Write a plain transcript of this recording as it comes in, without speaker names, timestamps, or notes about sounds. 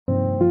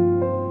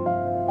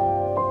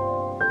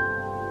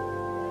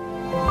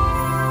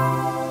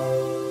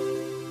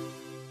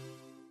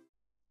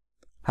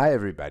Hi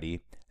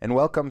everybody, and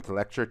welcome to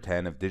Lecture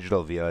 10 of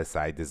Digital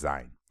VLSI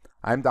Design.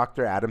 I'm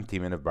Dr. Adam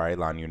Teman of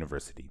Bar-Ilan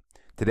University.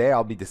 Today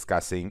I'll be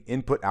discussing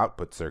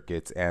input-output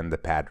circuits and the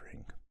pad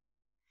ring.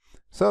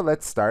 So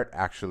let's start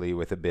actually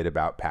with a bit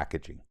about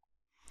packaging.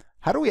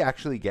 How do we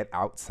actually get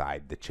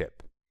outside the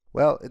chip?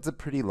 Well, it's a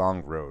pretty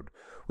long road.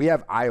 We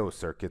have I/O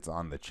circuits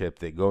on the chip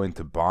that go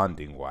into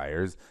bonding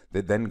wires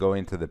that then go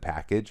into the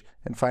package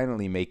and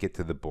finally make it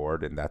to the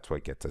board, and that's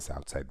what gets us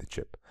outside the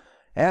chip.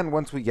 And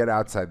once we get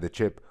outside the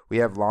chip, we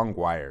have long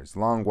wires.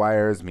 Long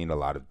wires mean a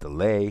lot of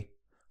delay,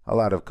 a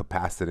lot of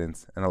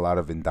capacitance, and a lot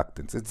of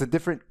inductance. It's a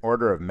different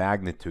order of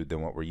magnitude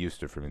than what we're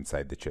used to from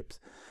inside the chips.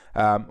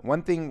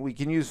 One thing, we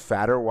can use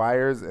fatter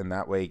wires and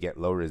that way get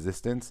low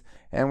resistance,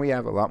 and we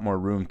have a lot more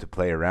room to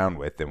play around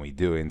with than we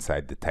do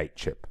inside the tight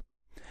chip.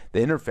 The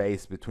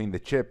interface between the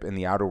chip and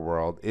the outer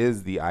world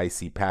is the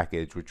IC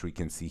package, which we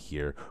can see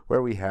here,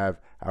 where we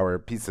have our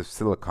piece of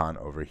silicon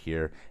over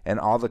here and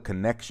all the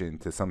connection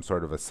to some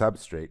sort of a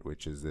substrate,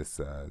 which is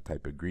this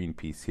type of green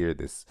piece here,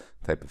 this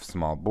type of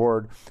small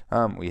board.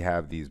 We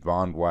have these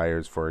bond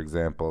wires, for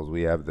example.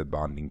 We have the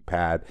bonding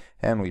pad,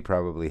 and we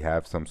probably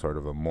have some sort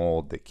of a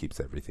mold that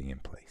keeps everything in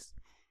place.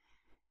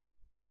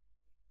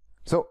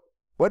 So,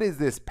 what is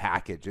this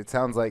package? It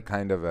sounds like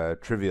kind of a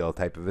trivial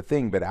type of a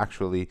thing, but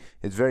actually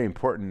it's very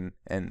important,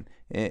 and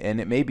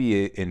it may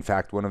be, in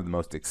fact, one of the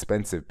most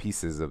expensive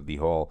pieces of the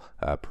whole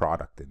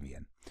product in the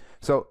end.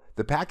 So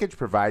the package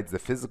provides the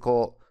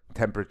physical,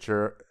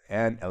 temperature,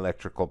 and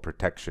electrical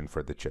protection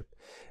for the chip.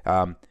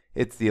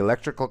 It's the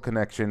electrical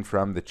connection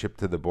from the chip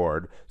to the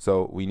board,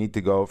 so we need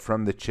to go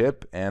from the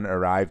chip and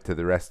arrive to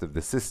the rest of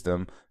the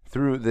system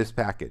through this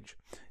package.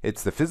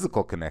 It's the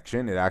physical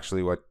connection, it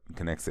actually what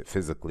connects it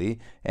physically,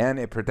 and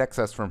it protects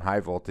us from high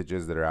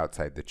voltages that are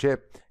outside the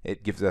chip.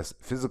 It gives us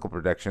physical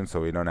protection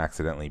so we don't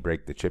accidentally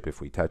break the chip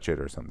if we touch it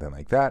or something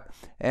like that,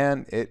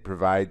 and it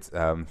provides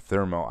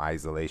thermal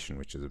isolation,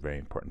 which is a very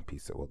important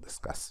piece that we'll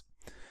discuss.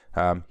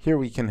 Here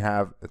we can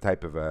have a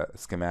type of a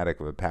schematic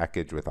of a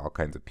package with all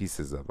kinds of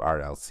pieces of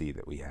RLC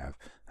that we have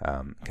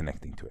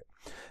connecting to it.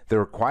 The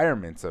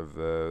requirements of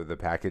the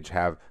package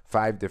have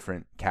 5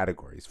 different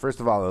categories. First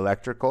of all,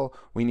 electrical.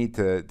 We need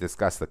to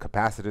discuss the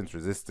capacitance,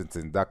 resistance,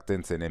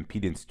 inductance, and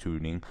impedance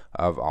tuning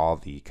of all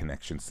the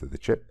connections to the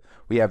chip.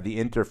 We have the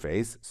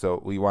interface,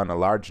 so we want a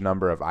large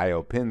number of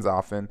I/O pins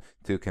often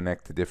to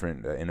connect to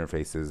different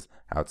interfaces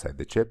outside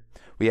the chip.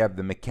 We have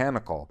the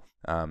mechanical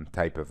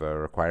type of a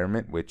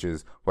requirement, which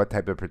is what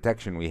type of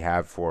protection we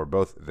have for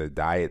both the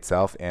die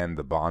itself and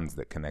the bonds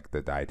that connect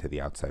the die to the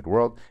outside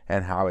world,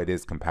 and how it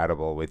is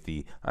compatible with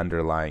the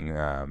underlying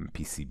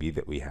PCB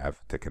that we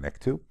have to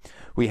connect to.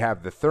 We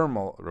have the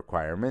thermal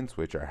requirements,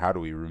 which are how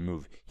do we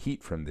remove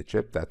heat from the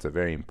chip. That's a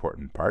very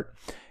important part.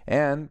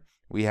 And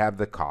we have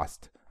the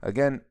cost.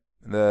 Again,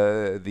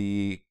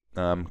 the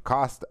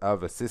cost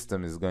of a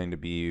system is going to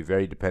be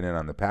very dependent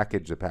on the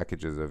package. The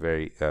package is a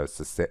very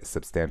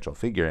substantial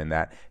figure in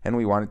that, and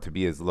we want it to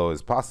be as low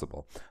as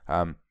possible.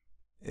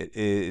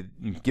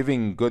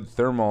 Giving good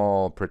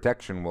thermal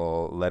protection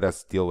will let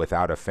us deal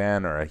without a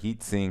fan or a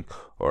heat sink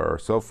or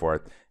so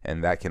forth,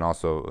 and that can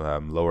also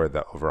lower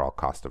the overall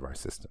cost of our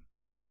system.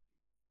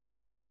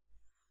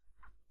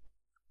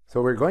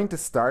 So we're going to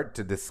start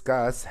to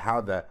discuss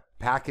how the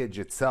package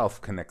itself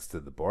connects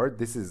to the board.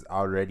 This is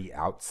already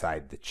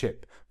outside the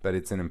chip, but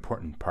it's an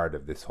important part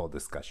of this whole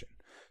discussion.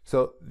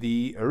 So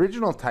the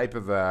original type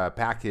of a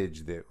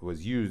package that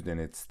was used, and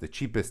it's the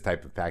cheapest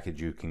type of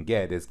package you can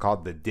get, is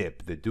called the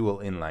DIP, the dual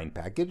inline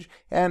package,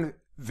 and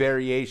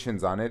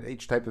variations on it.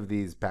 Each type of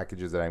these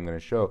packages that I'm going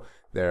to show,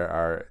 there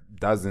are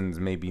dozens,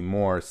 maybe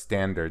more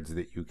standards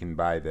that you can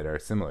buy that are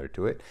similar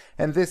to it.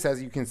 And this,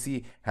 as you can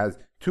see, has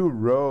 2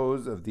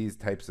 rows of these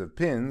types of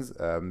pins.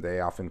 They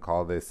often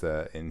call this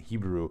in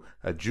Hebrew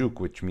a juk,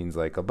 which means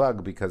like a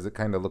bug, because it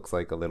kind of looks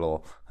like a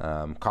little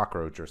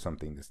cockroach or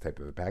something, this type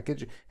of a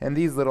package. And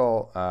these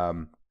little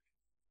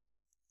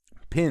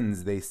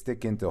pins, they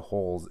stick into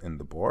holes in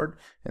the board,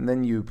 and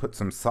then you put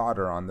some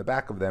solder on the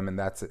back of them, and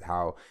that's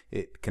how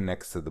it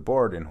connects to the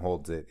board and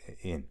holds it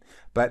in.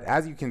 But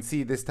as you can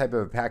see, this type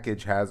of a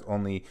package has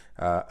only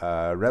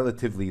a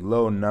relatively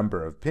low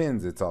number of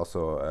pins. It's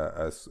also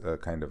a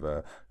kind of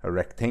a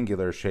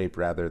rectangular shape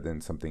rather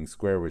than something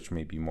square, which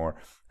may be more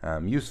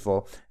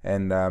useful.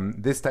 And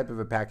this type of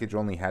a package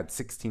only had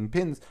 16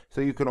 pins,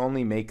 so you could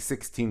only make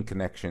 16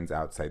 connections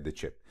outside the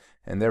chip,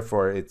 and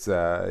therefore it's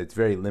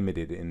very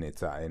limited in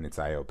its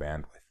I/O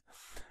bandwidth.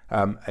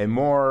 A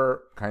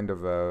more kind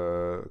of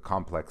a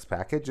complex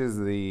package is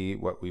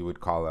what we would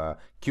call a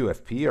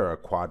QFP, or a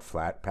quad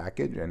flat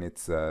package, and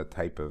it's a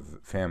type of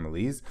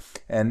families.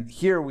 And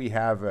here we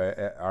have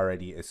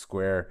already a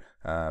square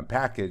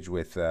package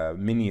with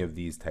many of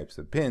these types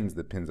of pins.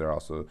 The pins are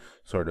also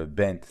sort of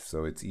bent,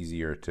 so it's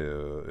easier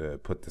to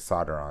put the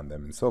solder on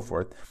them and so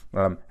forth.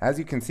 As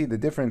you can see, the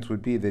difference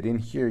would be that in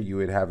here you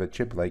would have a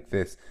chip like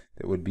this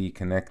that would be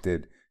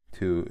connected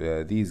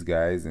to these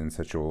guys in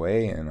such a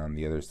way, and on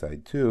the other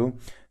side too.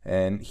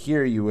 And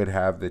here you would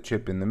have the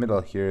chip in the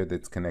middle here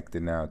that's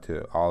connected now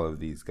to all of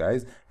these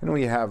guys. And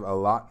we have a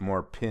lot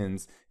more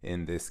pins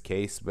in this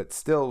case, but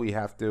still we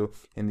have to,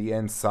 in the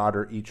end,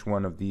 solder each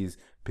one of these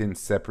pins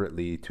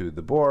separately to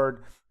the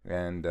board,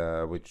 and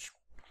which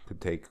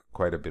could take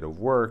quite a bit of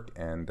work,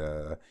 and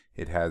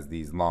it has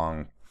these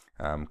long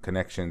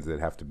connections that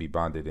have to be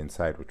bonded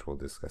inside, which we'll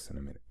discuss in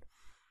a minute.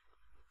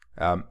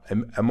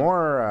 A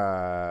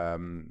more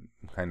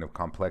kind of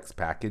complex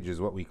package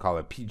is what we call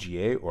a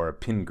PGA, or a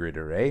pin grid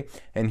array.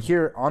 And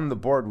here on the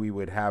board we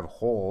would have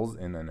holes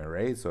in an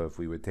array. So if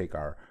we would take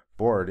our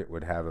board, it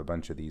would have a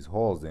bunch of these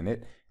holes in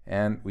it,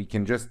 and we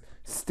can just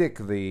stick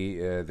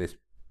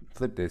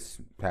flip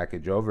this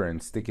package over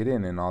and stick it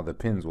in, and all the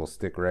pins will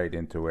stick right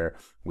into where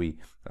we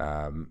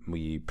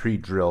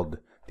pre-drilled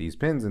these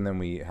pins, and then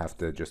we have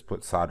to just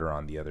put solder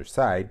on the other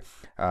side.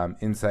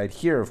 Inside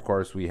here, of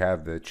course, we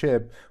have the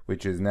chip,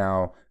 which is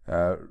now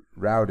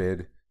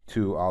routed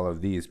to all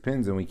of these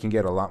pins, and we can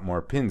get a lot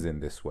more pins in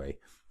this way.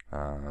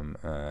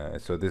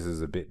 So this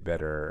is a bit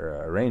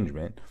better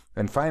arrangement.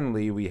 And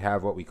finally, we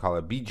have what we call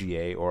a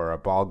BGA, or a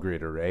ball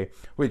grid array,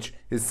 which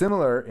is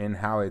similar in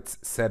how it's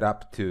set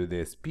up to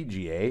this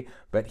PGA,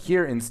 but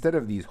here, instead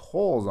of these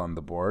holes on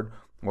the board,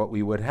 what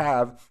we would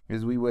have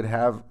is we would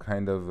have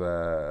kind of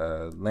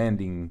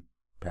landing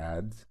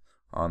pads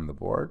on the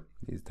board,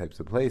 these types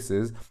of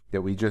places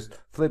that we just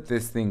flip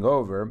this thing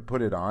over,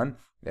 put it on,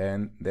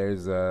 and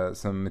there's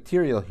some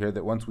material here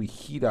that once we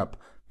heat up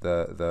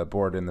the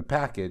board in the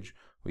package,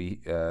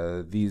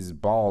 these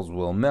balls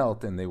will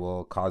melt, and they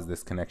will cause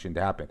this connection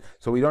to happen.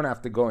 So we don't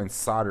have to go and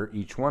solder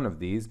each one of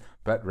these,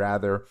 but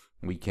rather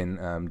we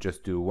can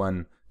just do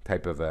one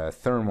type of a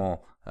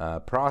thermal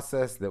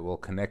process that will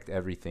connect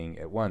everything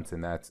at once,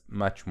 and that's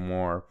much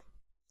more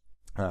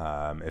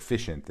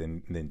efficient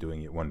than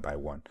doing it one by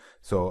one.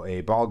 So a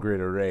ball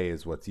grid array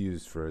is what's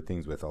used for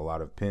things with a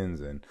lot of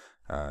pins, and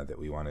that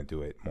we want to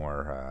do it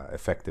more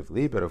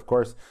effectively. But of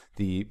course,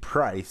 the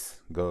price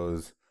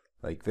goes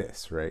like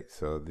this, right?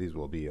 So these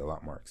will be a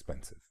lot more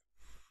expensive.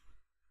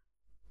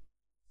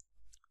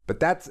 But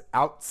that's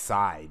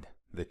outside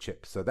the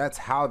chip. So that's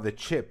how the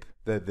chip,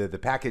 the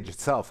package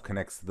itself,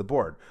 connects to the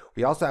board.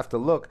 We also have to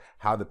look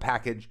how the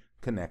package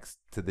connects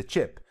to the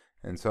chip.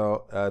 And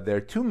so there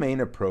are two main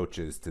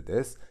approaches to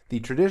this. The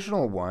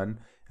traditional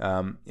one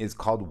is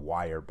called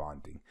wire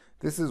bonding.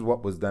 This is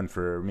what was done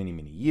for many,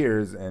 many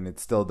years, and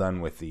it's still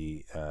done with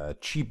the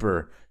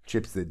cheaper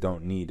chips that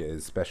don't need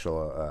as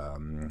special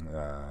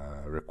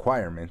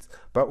requirements.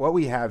 But what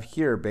we have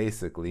here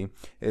basically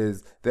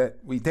is that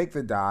we take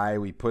the die,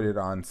 we put it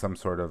on some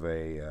sort of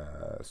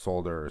a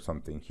solder or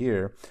something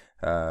here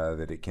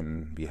that it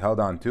can be held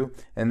onto,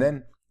 and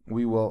then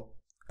we will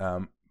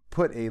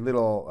put a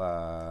little,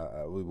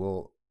 we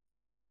will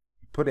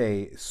put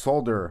a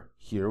solder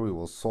here. We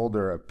will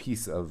solder a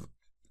piece of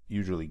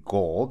usually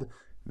gold,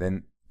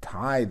 then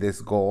tie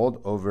this gold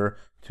over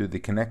to the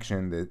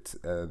connection that's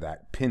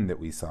that pin that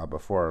we saw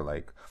before,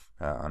 like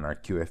on our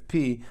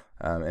QFP,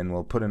 and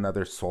we'll put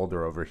another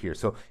solder over here.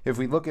 So if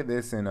we look at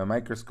this in a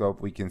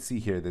microscope, we can see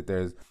here that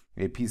there's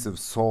a piece of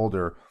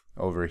solder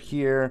over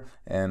here,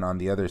 and on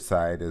the other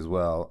side as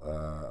well,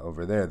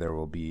 over there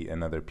will be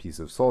another piece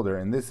of solder,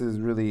 and this is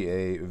really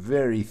a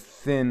very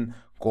thin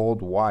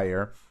gold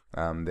wire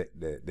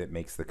that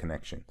makes the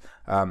connection.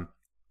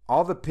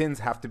 All the pins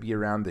have to be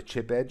around the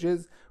chip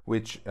edges,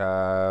 which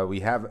we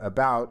have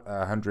about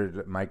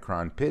 100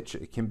 micron pitch.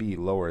 It can be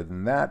lower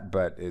than that,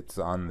 but it's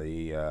on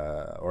the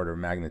order of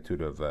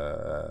magnitude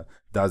of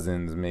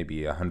dozens,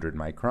 maybe 100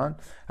 micron.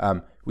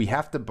 We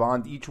have to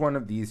bond each one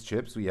of these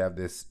chips. We have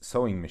this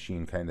sewing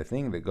machine kind of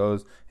thing that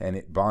goes and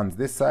it bonds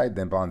this side,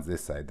 then bonds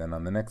this side. Then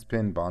on the next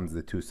pin, bonds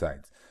the two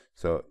sides.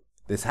 So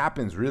this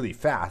happens really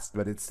fast,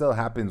 but it still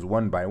happens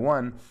one by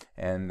one,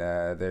 and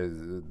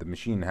the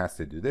machine has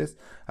to do this.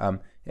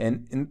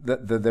 And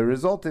the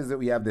result is that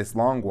we have this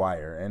long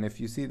wire, and if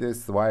you see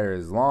this, the wire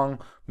is long,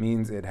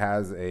 means it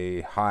has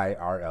a high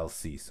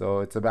RLC.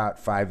 So it's about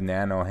 5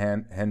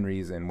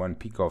 nanohenries and 1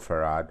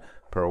 picofarad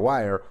per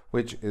wire,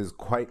 which is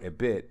quite a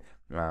bit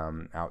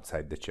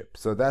outside the chip.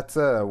 So that's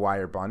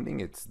wire bonding.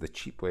 It's the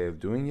cheap way of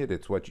doing it.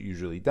 It's what's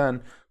usually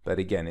done, but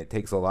again, it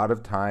takes a lot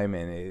of time,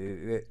 and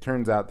it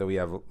turns out that we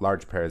have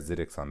large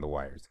parasitics on the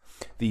wires.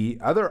 The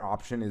other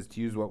option is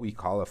to use what we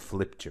call a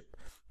flip chip.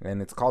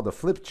 And it's called a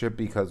flip chip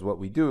because what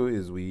we do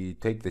is we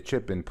take the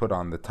chip and put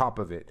on the top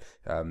of it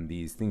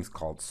these things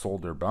called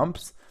solder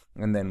bumps,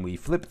 and then we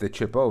flip the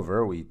chip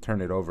over, we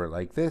turn it over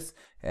like this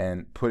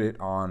and put it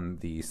on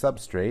the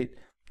substrate,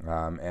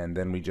 and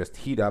then we just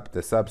heat up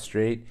the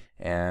substrate,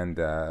 and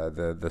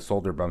the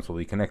solder bumps will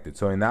be connected.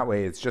 So in that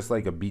way, it's just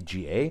like a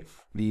BGA.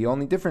 The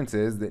only difference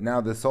is that now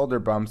the solder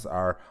bumps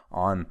are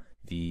on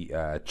the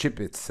chip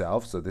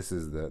itself. So this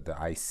is the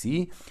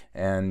IC,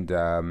 and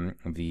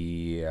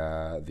the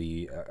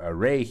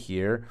array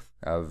here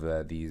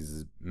of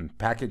these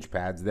package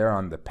pads, they're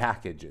on the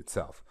package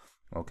itself.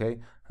 Okay,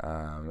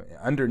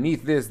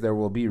 underneath this there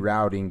will be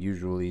routing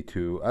usually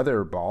to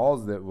other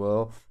balls that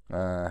will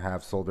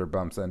have solder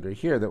bumps under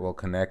here that will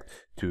connect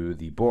to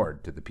the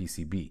board, to the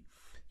PCB.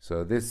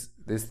 So this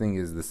thing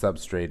is the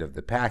substrate of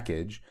the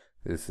package.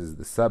 This is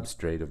the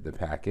substrate of the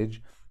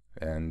package,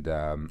 and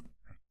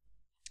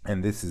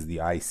this is the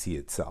IC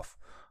itself.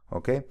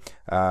 Okay,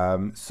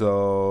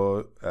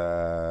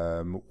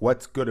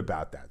 what's good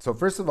about that? So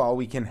first of all,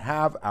 we can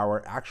have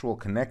our actual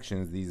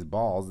connections. These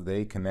balls,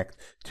 they connect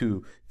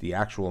to the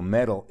actual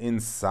metal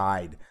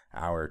inside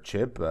our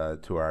chip,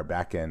 to our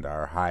back end,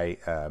 our high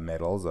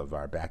metals of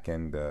our back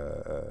end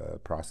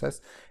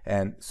process.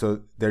 And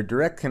so they're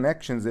direct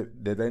connections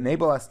that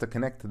enable us to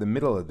connect to the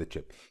middle of the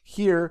chip.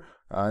 Here,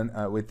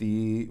 with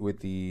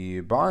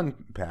the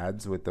bond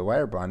pads, with the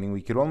wire bonding,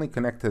 we could only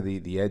connect to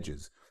the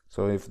edges.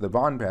 So if the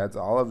bond pads,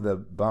 all of the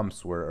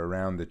bumps were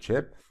around the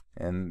chip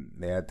and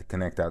they had to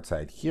connect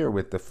outside. Here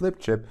with the flip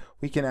chip,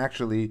 we can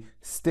actually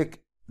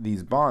stick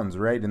these bonds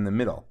right in the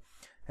middle.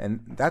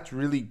 And that's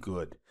really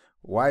good.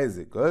 Why is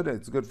it good?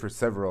 It's good for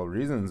several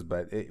reasons,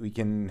 but we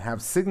can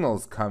have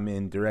signals come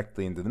in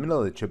directly into the middle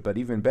of the chip, but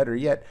even better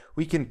yet,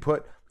 we can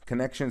put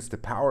connections to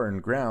power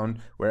and ground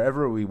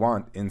wherever we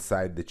want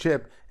inside the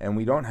chip, and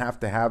we don't have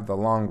to have the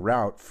long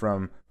route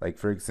from, like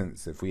for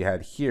instance, if we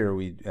had here,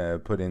 we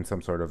put in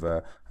some sort of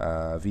a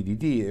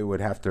VDD, it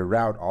would have to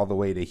route all the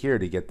way to here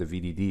to get the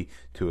VDD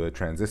to a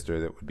transistor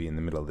that would be in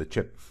the middle of the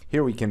chip.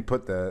 Here we can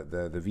put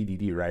the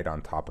VDD right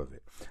on top of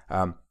it.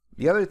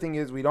 The other thing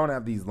is we don't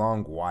have these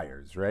long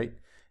wires, right?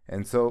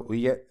 And so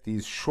we get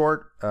these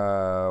short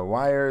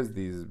wires,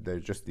 they're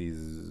just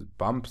these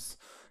bumps,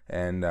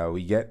 and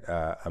we get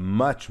a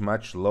much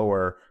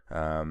lower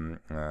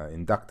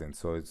inductance.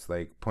 So it's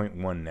like 0.1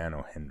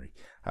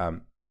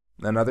 nanohenry.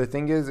 Another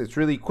thing is it's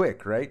really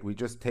quick, right? We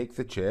just take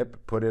the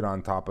chip, put it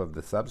on top of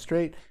the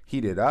substrate,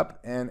 heat it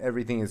up, and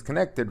everything is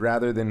connected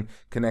rather than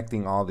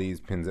connecting all these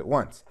pins at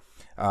once.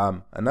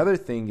 Another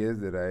thing is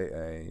that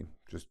I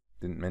just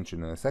didn't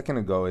mention a second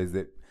ago is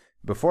that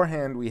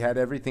beforehand we had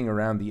everything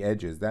around the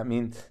edges. That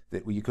means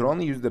that you could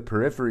only use the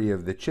periphery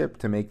of the chip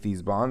to make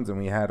these bonds, and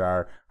we had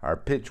our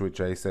pitch,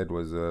 which I said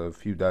was a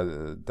few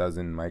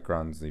dozen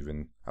microns,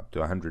 even up to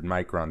 100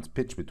 microns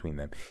pitch between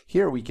them.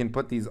 Here we can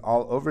put these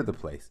all over the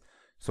place.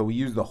 So we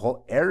use the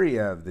whole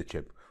area of the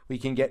chip. We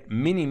can get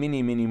many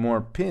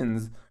more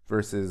pins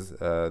versus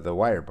the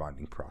wire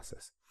bonding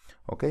process.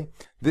 Okay,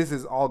 this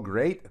is all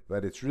great,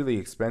 but it's really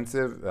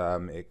expensive.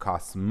 It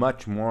costs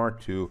much more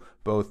to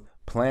both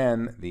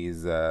plan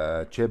these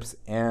chips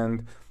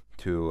and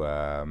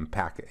to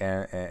pack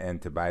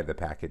and to buy the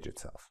package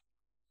itself.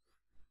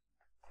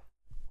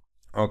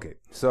 Okay,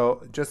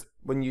 so just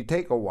when you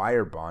take a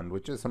wire bond,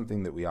 which is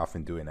something that we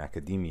often do in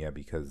academia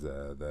because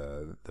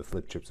the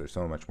flip chips are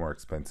so much more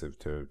expensive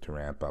to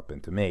ramp up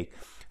and to make,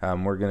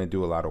 we're going to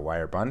do a lot of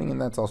wire bonding,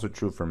 and that's also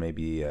true for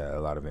maybe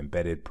a lot of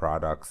embedded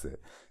products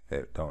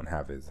that don't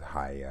have as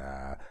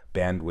high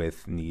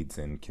bandwidth needs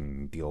and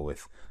can deal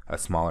with a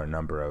smaller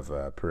number of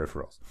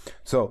peripherals.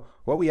 So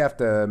what we have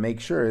to make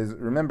sure is,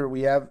 remember,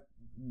 we have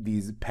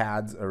these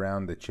pads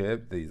around the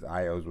chip, these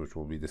IOs, which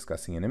we'll be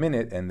discussing in a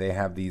minute, and they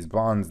have these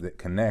bonds that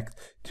connect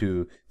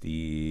to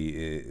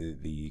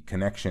the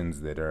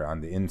connections that are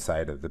on the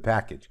inside of the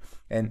package.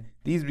 And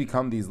these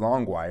become these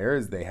long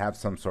wires. They have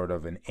some sort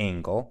of an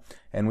angle,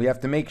 and we have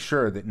to make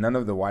sure that none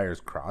of the wires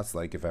cross.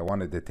 Like if I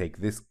wanted to take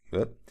this,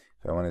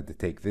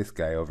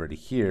 guy over to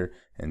here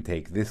and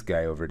take this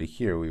guy over to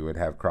here, we would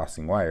have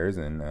crossing wires,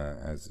 and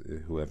as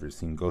whoever's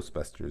seen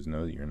Ghostbusters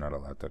knows, you're not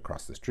allowed to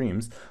cross the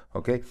streams.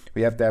 Okay,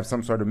 we have to have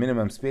some sort of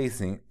minimum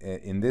spacing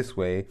in this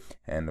way,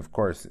 and of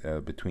course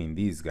between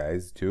these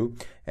guys too,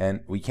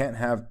 and we can't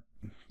have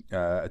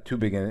too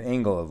big an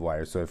angle of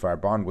wire. So if our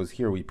bond was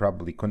here, we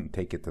probably couldn't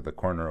take it to the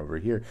corner over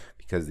here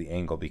because the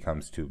angle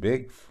becomes too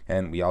big,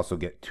 and we also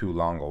get too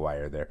long a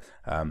wire there.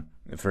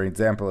 For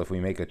example, if we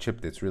make a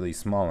chip that's really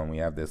small and we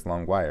have this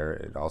long wire,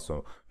 it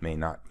also may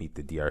not meet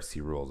the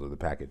DRC rules of the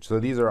package. So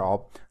these are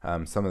all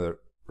some of the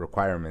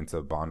requirements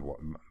of bond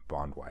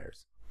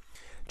wires.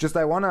 Just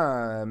I want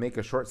to make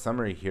a short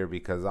summary here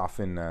because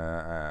often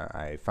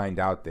I find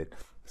out that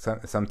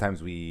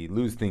sometimes we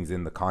lose things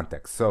in the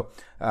context. So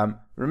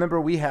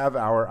remember, we have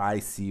our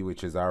IC,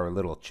 which is our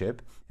little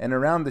chip, and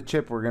around the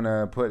chip we're going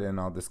to put, and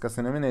I'll discuss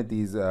in a minute,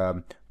 these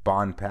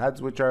bond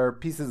pads, which are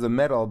pieces of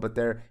metal, but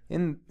they're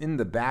in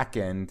the back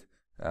end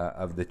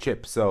of the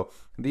chip. So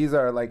these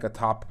are like a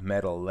top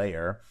metal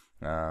layer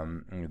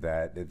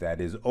that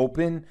is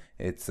open.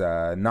 It's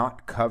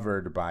not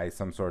covered by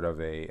some sort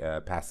of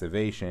a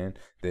passivation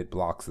that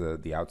blocks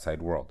the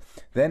outside world.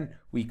 Then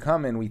we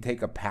come and we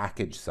take a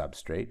package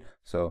substrate.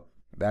 So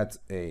that's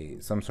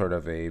some sort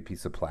of a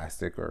piece of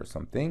plastic or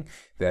something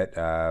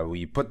that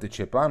we put the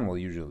chip on. We'll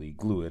usually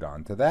glue it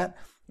onto that.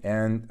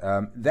 And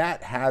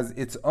that has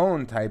its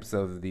own types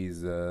of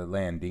these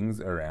landings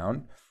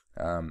around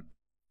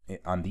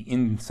on the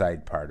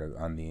inside part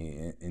on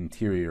the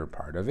interior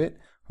part of it.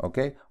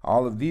 Okay,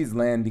 all of these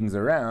landings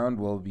around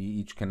will be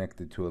each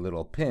connected to a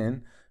little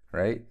pin.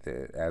 right,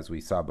 as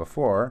we saw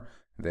before,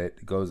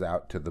 that goes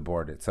out to the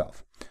board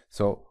itself.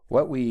 So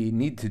what we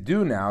need to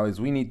do now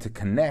is we need to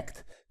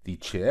connect the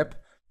chip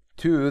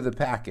to the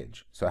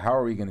package. So how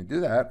are we going to do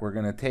that? We're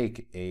going to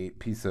take a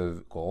piece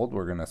of gold,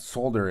 we're going to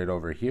solder it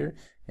over here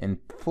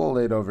and pull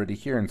it over to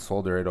here and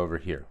solder it over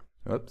here.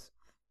 Oops,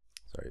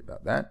 sorry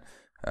about that.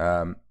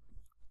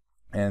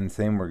 And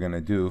same we're going to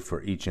do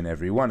for each and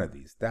every one of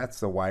these. That's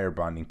the wire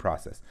bonding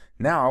process.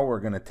 Now we're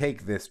going to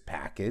take this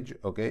package,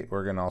 okay,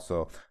 we're going to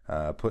also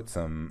put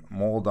some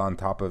mold on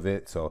top of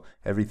it so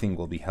everything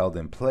will be held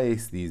in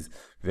place. These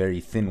very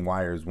thin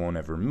wires won't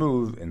ever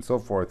move and so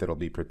forth. It'll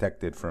be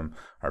protected from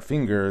our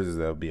fingers.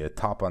 There'll be a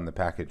top on the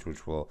package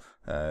which will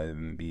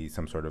be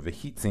some sort of a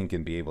heat sink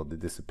and be able to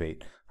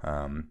dissipate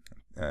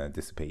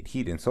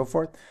heat and so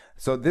forth.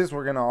 So this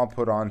we're going to all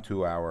put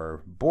onto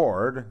our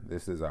board.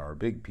 This is our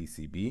big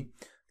PCB.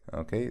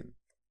 Okay,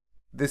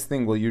 this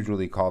thing we'll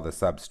usually call the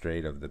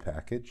substrate of the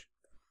package.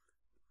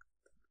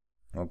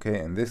 Okay,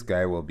 and this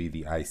guy will be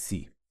the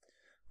IC.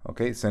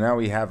 Okay, so now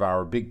we have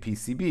our big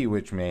PCB,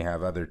 which may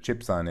have other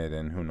chips on it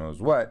and who knows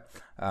what.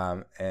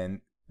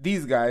 And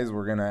these guys,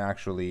 we're going to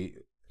actually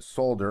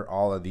solder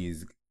all of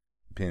these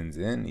pins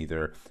in.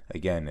 Either,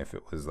 again, if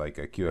it was like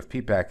a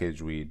QFP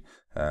package, we'd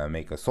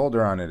make a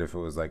solder on it. If it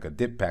was like a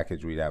dip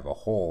package, we'd have a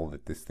hole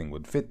that this thing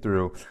would fit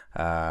through.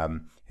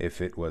 If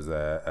it was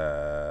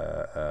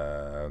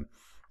a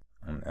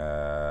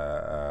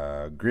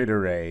grid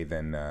array,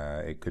 then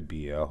it could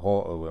be a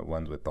hole,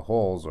 ones with the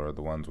holes or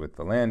the ones with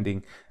the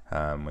landing,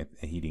 with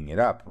heating it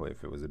up,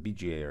 if it was a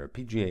BGA or a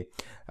PGA.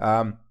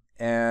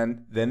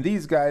 And then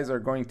these guys are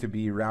going to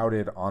be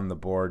routed on the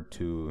board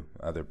to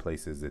other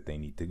places that they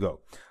need to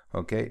go.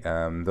 Okay,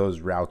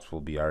 those routes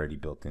will be already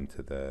built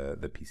into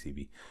the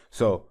PCB.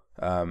 So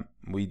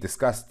we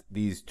discussed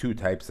these two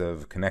types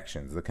of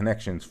connections: the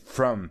connections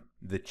from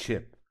the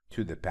chip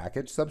to the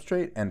package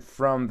substrate and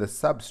from the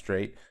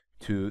substrate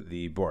to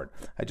the board.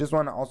 I just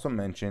want to also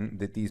mention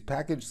that these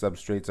package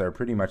substrates are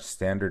pretty much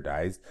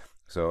standardized.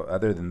 So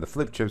other than the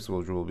flip chips,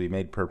 which will be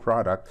made per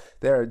product,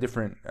 there are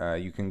different,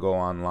 you can go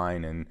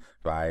online and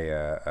buy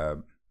a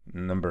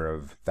number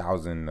of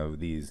thousand of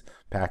these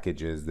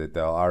packages that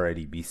they'll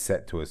already be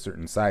set to a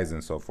certain size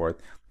and so forth.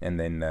 And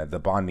then the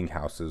bonding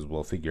houses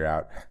will figure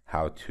out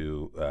how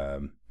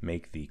to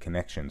make the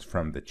connections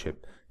from the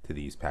chip to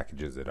these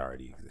packages that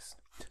already exist.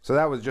 So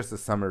that was just a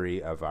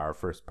summary of our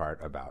first part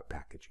about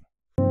packaging.